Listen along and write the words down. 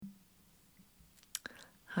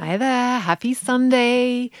Hi there, happy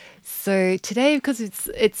Sunday. So today, because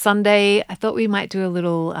it's Sunday, I thought we might do a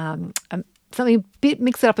little something a bit,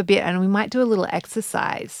 mix it up a bit, and we might do a little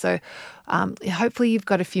exercise. So hopefully you've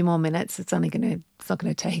got a few more minutes. It's not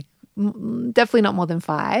gonna take definitely not more than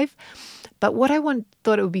 5. But what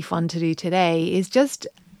thought it would be fun to do today is just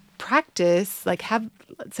practice, like have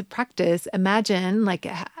to practice, imagine, like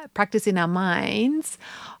practice in our minds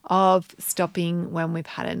of stopping when we've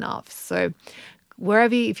had enough. So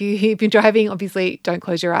if you're driving, obviously don't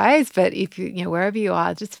close your eyes, but if wherever you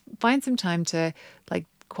are, just find some time to, like,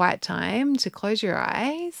 quiet time to close your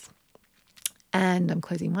eyes. And I'm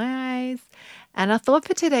closing my eyes. And our thought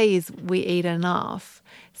for today is we eat enough.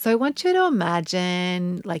 So I want you to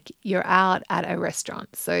imagine like you're out at a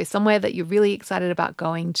restaurant. So somewhere that you're really excited about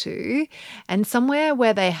going to, and somewhere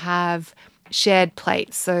where they have shared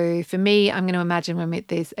plates. So for me, I'm going to imagine we're at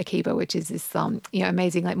this Akiba, which is this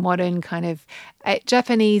amazing, like, modern kind of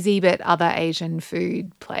Japanesey but other Asian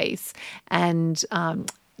food place. And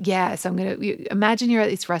yeah, so imagine you're at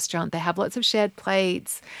this restaurant. They have lots of shared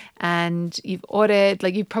plates, and you've ordered,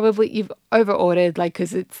 like, you've over ordered, like,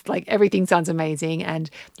 because it's like everything sounds amazing, and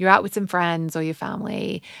you're out with some friends or your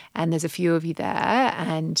family, and there's a few of you there,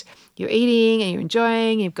 and you're eating and you're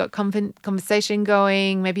enjoying. You've got conversation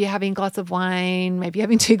going. Maybe you're having a glass of wine. Maybe you're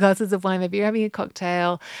having 2 glasses of wine. Maybe you're having a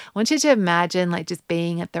cocktail. I want you to imagine, like, just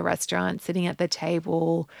being at the restaurant, sitting at the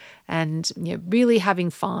table, and really having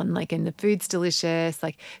fun, like, and the food's delicious,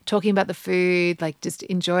 like, talking about the food, like, just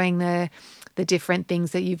enjoying the different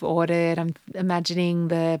things that you've ordered. I'm imagining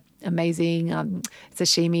the amazing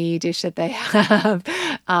sashimi dish that they have.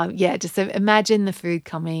 Yeah, just imagine the food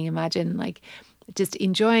coming. Imagine, like, just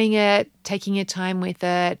enjoying it, taking your time with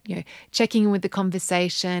it, checking in with the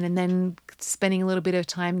conversation, and then spending a little bit of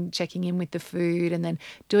time checking in with the food, and then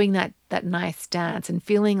doing that nice dance and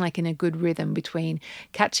feeling like in a good rhythm between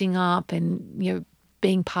catching up and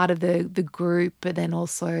being part of the group, but then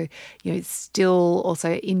also still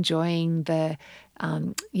also enjoying the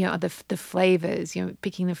flavors,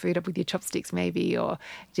 picking the food up with your chopsticks maybe, or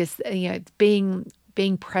just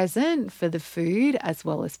being present for the food as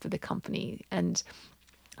well as for the company. And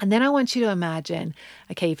then I want you to imagine,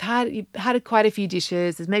 okay, you've had quite a few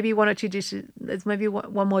dishes. There's maybe one or two dishes. There's maybe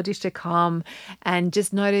one more dish to come, and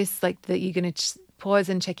just notice, like, that you're going to pause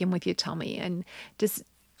and check in with your tummy, and just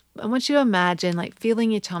I want you to imagine, like,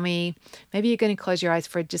 feeling your tummy. Maybe you're going to close your eyes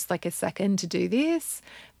for just like a second to do this,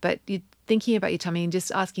 but you're thinking about your tummy and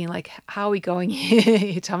just asking, like, how are we going here,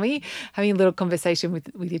 your tummy? Having a little conversation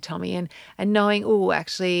with your tummy, and knowing, oh,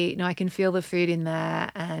 actually, no, I can feel the food in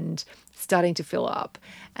there and starting to fill up.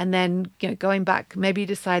 And then, going back, maybe you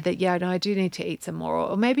decide that, yeah, no, I do need to eat some more.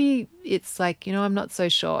 Or maybe it's like, I'm not so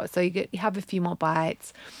sure. So you have a few more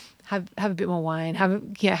bites, have a bit more wine, have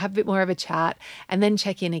a bit more of a chat, and then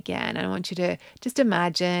check in again. And I want you to just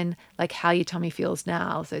imagine, like, how your tummy feels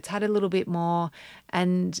now. So it's had a little bit more,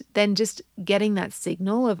 and then just getting that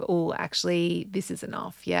signal of, oh, actually, this is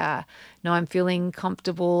enough. Yeah, no, I'm feeling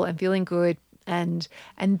comfortable. I'm feeling good. And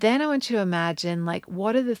then I want you to imagine, like,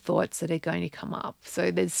 what are the thoughts that are going to come up.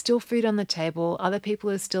 So there's still food on the table. Other people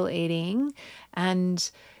are still eating, and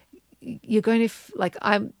you're going to like,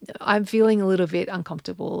 I'm feeling a little bit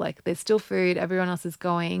uncomfortable, like, there's still food, everyone else is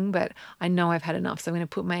going, but I know I've had enough. So I'm going to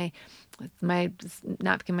put my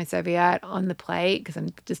napkin, my serviette on the plate, because I'm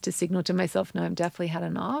just to signal to myself, no, I've definitely had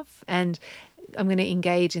enough. And I'm going to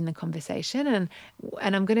engage in the conversation,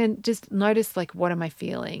 and I'm going to just notice, like, what am I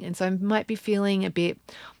feeling? And so I might be feeling a bit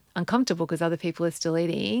uncomfortable because other people are still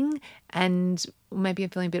eating, and maybe I'm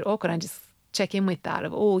feeling a bit awkward. I just check in with that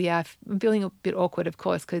of, oh yeah, I'm feeling a bit awkward, of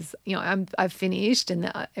course, because I've finished,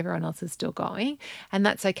 and everyone else is still going, and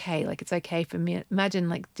that's okay. Like, it's okay for me. Imagine,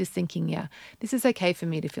 like, just thinking, yeah, this is okay for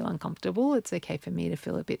me to feel uncomfortable. It's okay for me to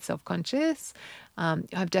feel a bit self-conscious.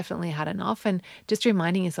 I've definitely had enough, and just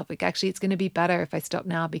reminding yourself, like, actually, it's going to be better if I stop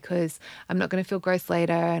now, because I'm not going to feel gross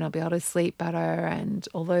later, and I'll be able to sleep better, and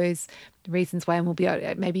all those reasons why. And we'll be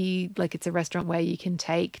able, maybe, like, it's a restaurant where you can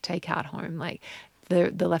take out home, like,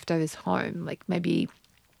 the leftovers home, like, maybe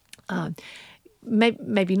um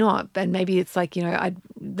maybe not, and maybe it's like,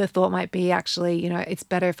 the thought might be, actually, it's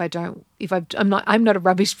better if I don't, if I'm not a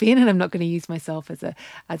rubbish bin, and I'm not going to use myself as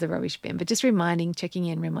a rubbish bin. But just reminding, checking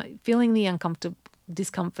in, feeling the uncomfortable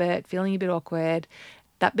discomfort, feeling a bit awkward,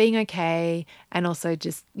 that being okay, and also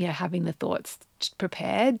just, having the thoughts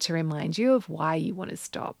prepared to remind you of why you want to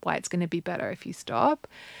stop, why it's going to be better if you stop.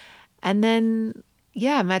 And then,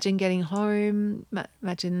 yeah, imagine getting home.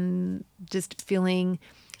 Imagine just feeling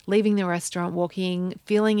leaving the restaurant, walking,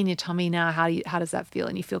 feeling in your tummy now, how does that feel?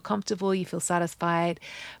 And you feel comfortable, you feel satisfied,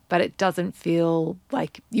 but it doesn't feel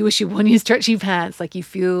like you wish you wore your stretchy pants. Like you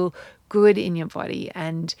feel good in your body,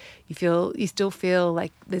 and you still feel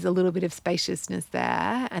like there's a little bit of spaciousness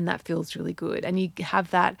there, and that feels really good. And you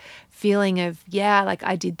have that feeling of, yeah, like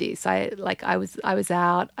I did this. I was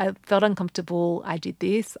out, I felt uncomfortable, I did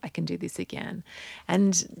this, I can do this again.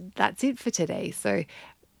 And that's it for today. So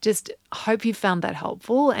just hope you found that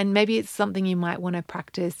helpful, and maybe it's something you might want to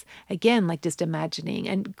practice again, like just imagining.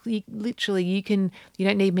 And literally you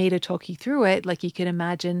don't need me to talk you through it. Like you can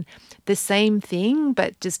imagine the same thing,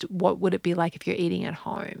 but just what would it be like if you're eating at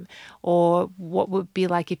home, or what would it be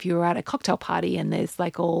like if you were at a cocktail party and there's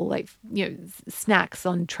like all like, snacks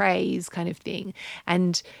on trays kind of thing.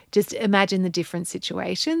 And just imagine the different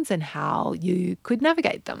situations and how you could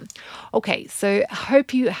navigate them. Okay, so I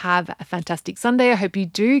hope you have a fantastic Sunday. I hope you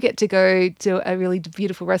do get to go to a really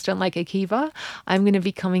beautiful restaurant like Akiva. I'm going to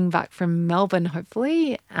be coming back from Melbourne,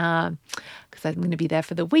 hopefully, because I'm going to be there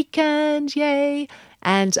for the weekend. Yay.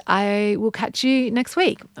 And I will catch you next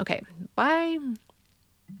week. Okay, bye.